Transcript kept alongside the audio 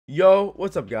Yo,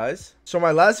 what's up guys? So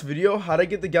my last video, how to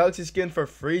get the Galaxy skin for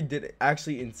free, did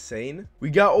actually insane. We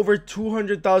got over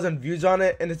 200,000 views on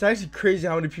it, and it's actually crazy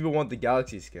how many people want the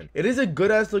Galaxy skin. It is a good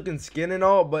ass looking skin and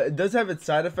all, but it does have its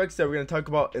side effects that we're going to talk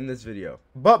about in this video.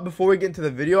 But before we get into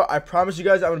the video, I promise you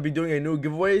guys I'm going to be doing a new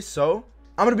giveaway, so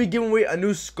I'm going to be giving away a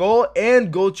new Skull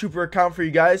and Gold Trooper account for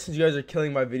you guys, since you guys are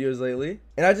killing my videos lately.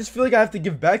 And I just feel like I have to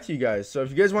give back to you guys, so if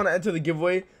you guys want to enter the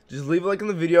giveaway, just leave a like on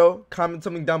the video, comment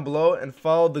something down below, and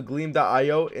follow the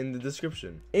gleam.io in the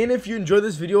description. And if you enjoyed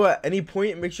this video at any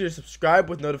point, make sure to subscribe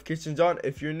with notifications on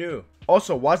if you're new.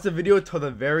 Also, watch the video till the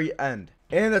very end.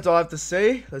 And that's all I have to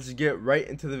say. Let's just get right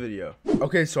into the video.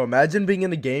 Okay, so imagine being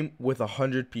in a game with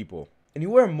 100 people. And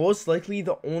you are most likely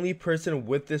the only person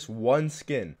with this one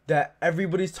skin that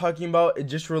everybody's talking about. It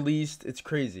just released. It's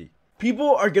crazy.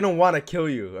 People are gonna want to kill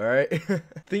you, alright?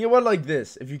 Think about it like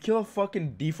this. If you kill a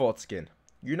fucking default skin,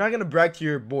 you're not gonna brag to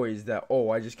your boys that,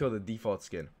 oh, I just killed a default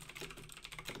skin.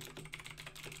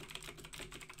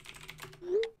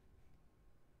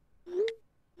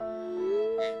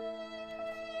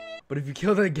 But if you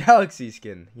kill the Galaxy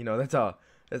skin, you know, that's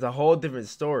a whole different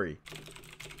story.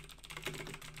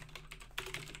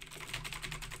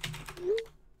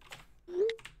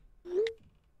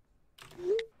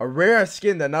 A rare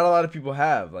skin that not a lot of people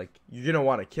have, like, you're gonna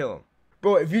want to kill him.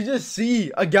 Bro, if you just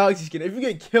see a Galaxy skin, if you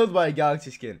get killed by a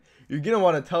Galaxy skin, you're gonna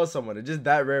want to tell someone. It's just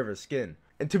that rare of a skin.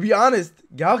 And to be honest,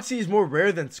 Galaxy is more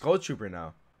rare than Skull Trooper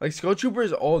now. Like, Skull Trooper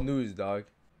is old news, dog.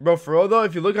 Bro, for real though,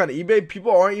 if you look on eBay,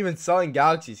 people aren't even selling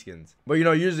Galaxy skins. But you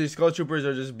know, usually Skull Troopers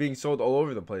are just being sold all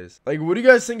over the place. Like, what do you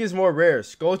guys think is more rare,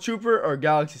 Skull Trooper or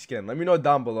Galaxy skin? Let me know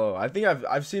down below. I think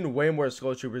I've seen way more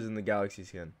Skull Troopers than the Galaxy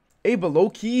skin. Hey, but low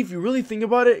key, if you really think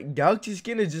about it, Galaxy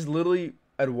skin is just literally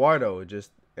Eduardo, just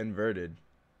inverted.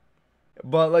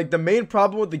 But like, the main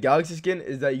problem with the Galaxy skin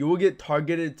is that you will get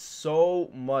targeted so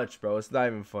much, bro. It's not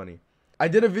even funny. I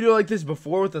did a video like this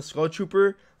before with the Skull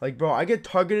Trooper. Like, bro, I get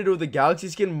targeted with the Galaxy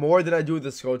skin more than I do with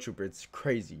the Skull Trooper. It's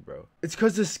crazy, bro. It's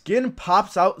because the skin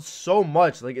pops out so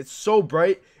much. Like, it's so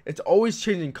bright. It's always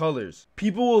changing colors.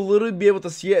 People will literally be able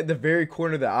to see it at the very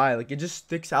corner of the eye. Like, it just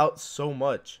sticks out so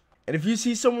much. And if you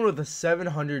see someone with a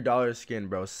 $700 skin,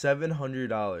 bro,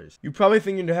 $700, you probably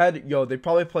think in your head, yo, they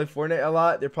probably play Fortnite a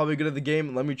lot. They're probably good at the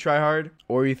game. Let me try hard.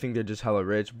 Or you think they're just hella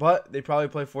rich, but they probably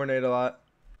play Fortnite a lot.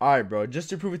 Alright, bro, just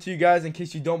to prove it to you guys, in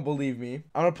case you don't believe me,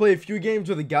 I'm gonna play a few games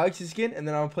with a Galaxy skin, and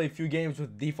then I'm gonna play a few games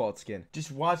with default skin.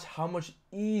 Just watch how much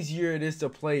easier it is to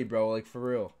play, bro, like, for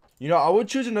real. You know, I would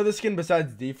choose another skin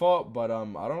besides default, but I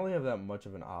don't really have that much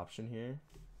of an option here.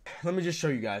 Let me just show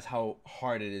you guys how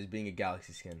hard it is being a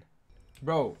Galaxy skin.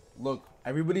 Bro, look,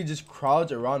 everybody just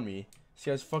crowds around me. This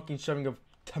guy's fucking shoving a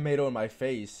tomato in my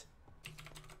face.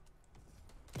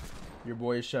 Your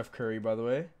boy is Chef Curry, by the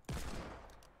way.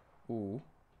 Ooh.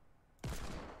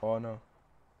 Oh, no.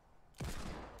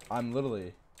 I'm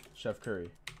literally Chef Curry.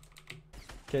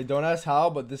 Okay, don't ask how,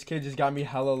 but this kid just got me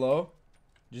hella low.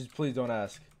 Just please don't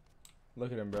ask.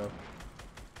 Look at him, bro.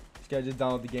 This guy just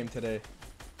downloaded the game today.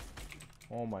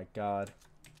 Oh, my God.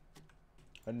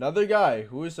 Another guy.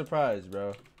 Who is surprised,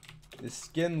 bro? This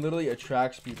skin literally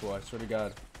attracts people, I swear to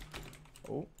God.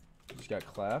 Oh, just got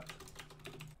clapped.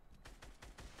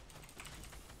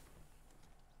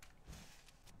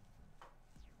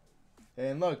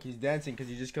 And look, he's dancing because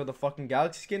he just killed the fucking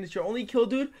Galaxy skin. It's your only kill,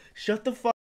 dude? Shut the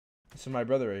fuck. This is my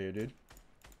brother right here, dude.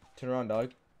 Turn around,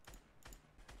 dog.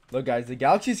 Look, guys, the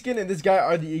Galaxy skin and this guy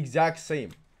are the exact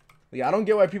same. Like, I don't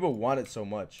get why people want it so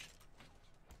much.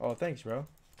 Oh, thanks, bro.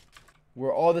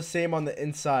 We're all the same on the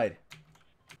inside.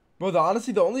 Bro,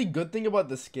 honestly, the only good thing about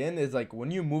the skin is, like,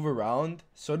 when you move around,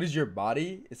 so does your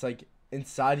body. It's like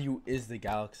inside you is the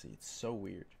Galaxy. It's so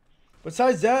weird.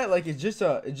 Besides that, like, it's just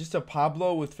a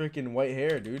Pablo with freaking white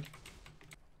hair, dude.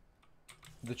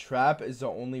 The trap is the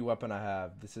only weapon I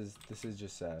have. This is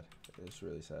just sad. It's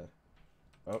really sad.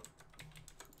 Oh.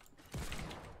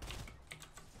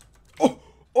 Oh,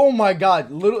 oh my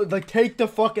God. Little, like, take the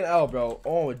fucking L, bro.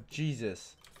 Oh,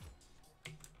 Jesus.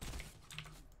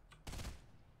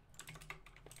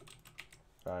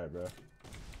 Alright, bro.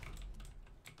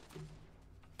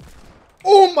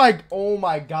 Oh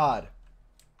my God.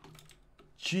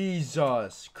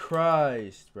 Jesus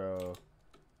Christ, bro.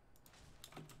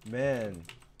 Man.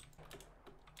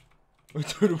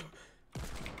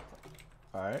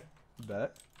 Alright,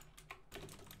 bet.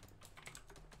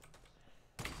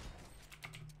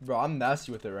 Bro, I'm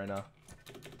nasty with it right now.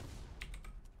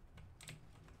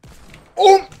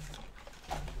 Oh!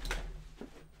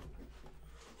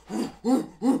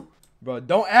 Bro,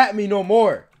 don't at me no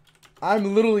more.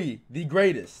 I'm literally the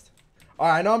greatest.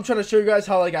 Alright, I know I'm trying to show you guys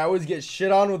how, like, I always get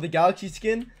shit on with the Galaxy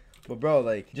skin. But bro,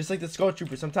 like, just like the Skull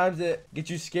Trooper, sometimes it gets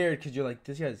you scared because you're like,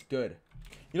 this guy's good.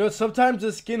 You know, sometimes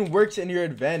the skin works in your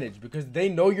advantage because they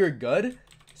know you're good.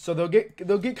 So they'll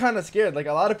get kind of scared. Like,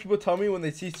 a lot of people tell me when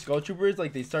they see Skull Troopers,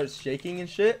 like, they start shaking and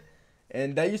shit.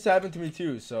 And that used to happen to me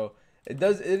too. So it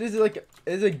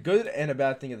is a good and a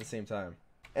bad thing at the same time.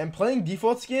 And playing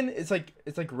default skin, it's like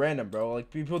random, bro. Like,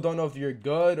 people don't know if you're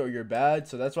good or you're bad.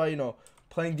 So that's why, you know,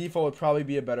 playing default would probably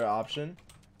be a better option.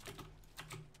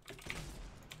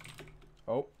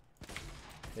 Oh.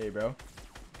 Hey, bro.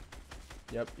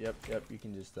 Yep. You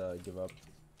can just give up.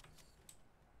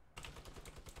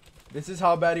 This is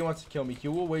how bad he wants to kill me. He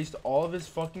will waste all of his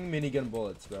fucking minigun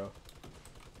bullets, bro.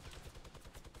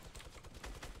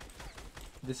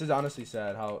 This is honestly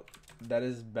sad how that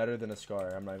is better than a scar.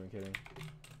 I'm not even kidding.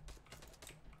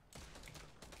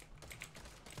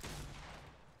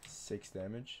 6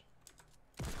 damage.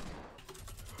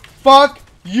 Fuck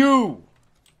you!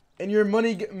 And your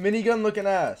minigun looking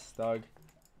ass, dog.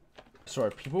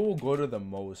 Sorry, people will go to the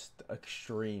most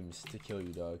extremes to kill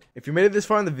you, dog. If you made it this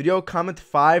far in the video, comment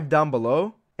 5 down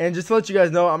below. And just to let you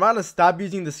guys know, I'm not gonna stop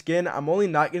using the skin. I'm only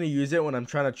not gonna use it when I'm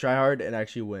trying to try hard and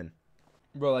actually win.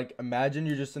 Bro, like, imagine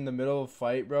you're just in the middle of a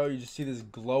fight, bro. You just see this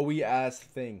glowy ass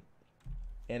thing.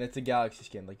 And it's a galaxy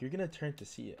skin. Like, you're gonna turn to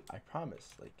see it. I promise.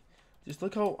 Like, just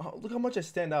look how much I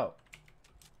stand out.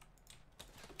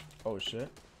 Oh shit.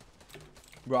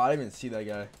 Bro, I didn't even see that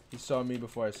guy. He saw me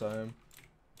before I saw him.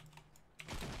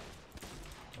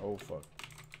 Oh, fuck.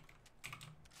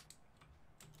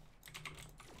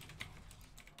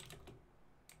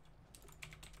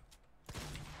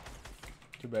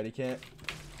 Too bad he can't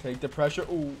take the pressure.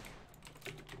 Ooh.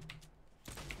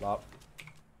 Bop.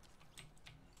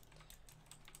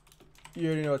 You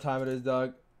already know what time it is,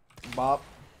 dog. Bop.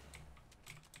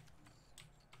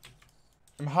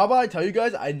 And how about I tell you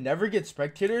guys, I never get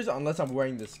spectators unless I'm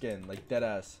wearing the skin. Like, dead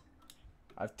ass.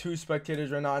 I have 2 spectators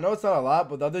right now. I know it's not a lot,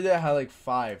 but the other day I had like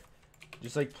 5.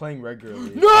 Just like playing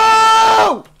regularly.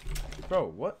 No!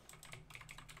 Bro, what?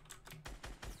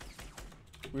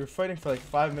 We were fighting for like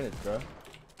 5 minutes, bro.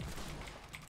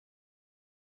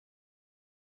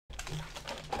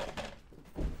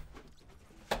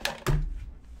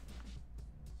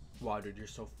 Wow, dude, you're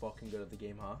so fucking good at the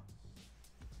game, huh?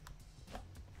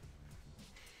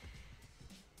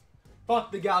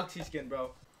 Fuck the galaxy skin,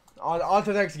 bro. On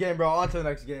to the next game, bro. On to the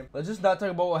next game. Let's just not talk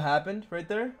about what happened right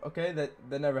there. Okay,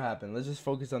 that never happened. Let's just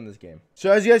focus on this game.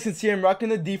 So as you guys can see, I'm rocking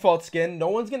the default skin. No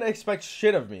one's gonna expect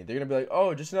shit of me. They're gonna be like,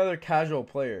 oh, just another casual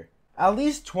player. At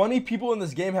least 20 people in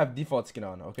this game have default skin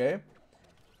on, okay?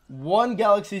 1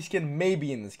 galaxy skin may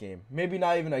be in this game. Maybe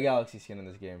not even a galaxy skin in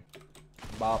this game.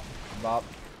 Bop, bop.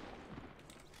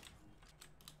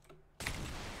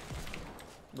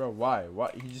 Bro, why?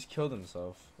 Why? He just killed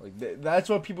himself. Like, that's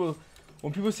what people...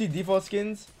 When people see default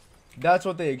skins, that's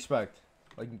what they expect.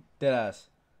 Like, dead ass.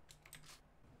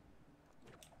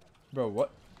 Bro,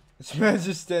 what? This man's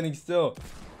just standing still.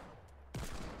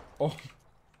 Oh.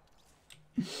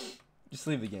 Just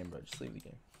leave the game, bro. Just leave the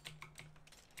game.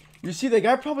 You see, the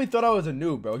guy probably thought I was a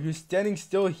noob, bro. He was standing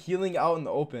still, healing out in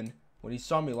the open when he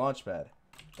saw me launch pad.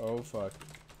 Oh, fuck.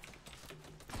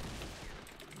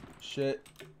 Shit.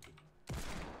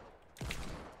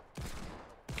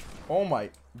 Oh my,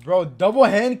 bro, double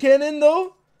hand cannon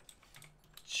though?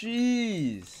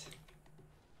 Jeez.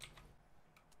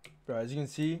 Bro, as you can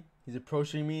see, he's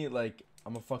approaching me like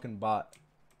I'm a fucking bot.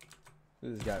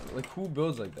 Look at this guy. Like, who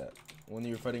builds like that when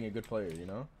you're fighting a good player, you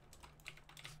know?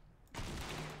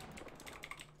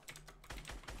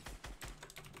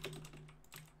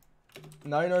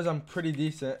 Now he knows I'm pretty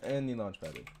decent and he launch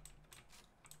padded.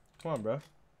 Come on, bro.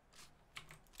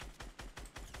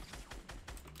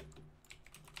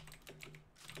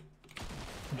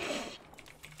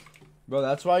 Bro,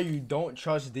 that's why you don't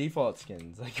trust default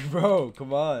skins. Like, bro,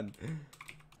 come on.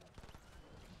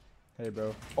 Hey,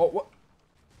 bro. Oh, what?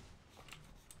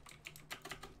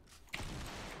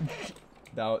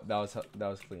 that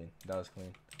was clean. That was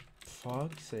clean.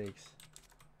 Fuck's sakes.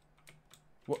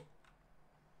 What?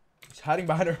 He's hiding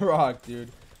behind a rock,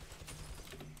 dude.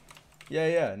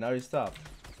 Yeah. Now he stopped.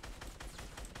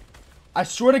 I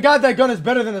swear to God, that gun is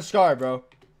better than a scar, bro.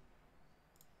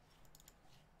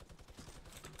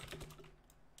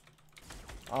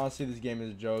 Honestly, this game is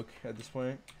a joke at this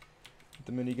point.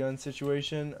 The minigun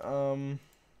situation. Alright,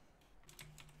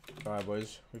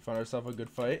 boys. We found ourselves a good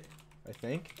fight, I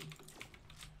think.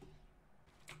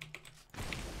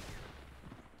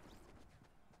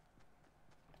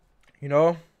 You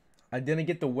know, I didn't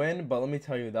get the win, but let me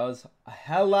tell you, that was a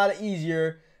hell lot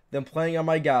easier than playing on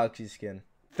my Galaxy skin.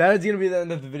 that is going to be the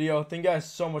end of the video. Thank you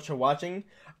guys so much for watching.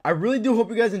 I really do hope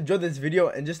you guys enjoyed this video,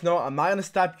 and just know I'm not going to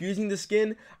stop using the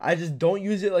skin. I just don't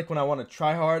use it like when I want to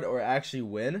try hard or actually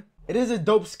win. It is a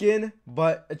dope skin,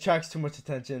 but it attracts too much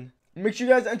attention. Make sure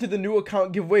you guys enter the new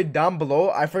account giveaway down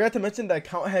below. I forgot to mention the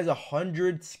account has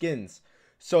 100 skins.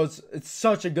 So it's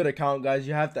such a good account, guys.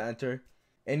 You have to enter.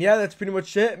 And yeah, that's pretty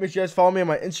much it. Make sure you guys follow me on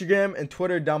my Instagram and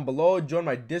Twitter down below. Join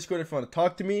my Discord if you want to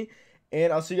talk to me.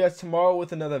 And I'll see you guys tomorrow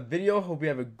with another video. Hope you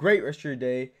have a great rest of your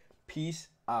day. Peace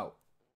out.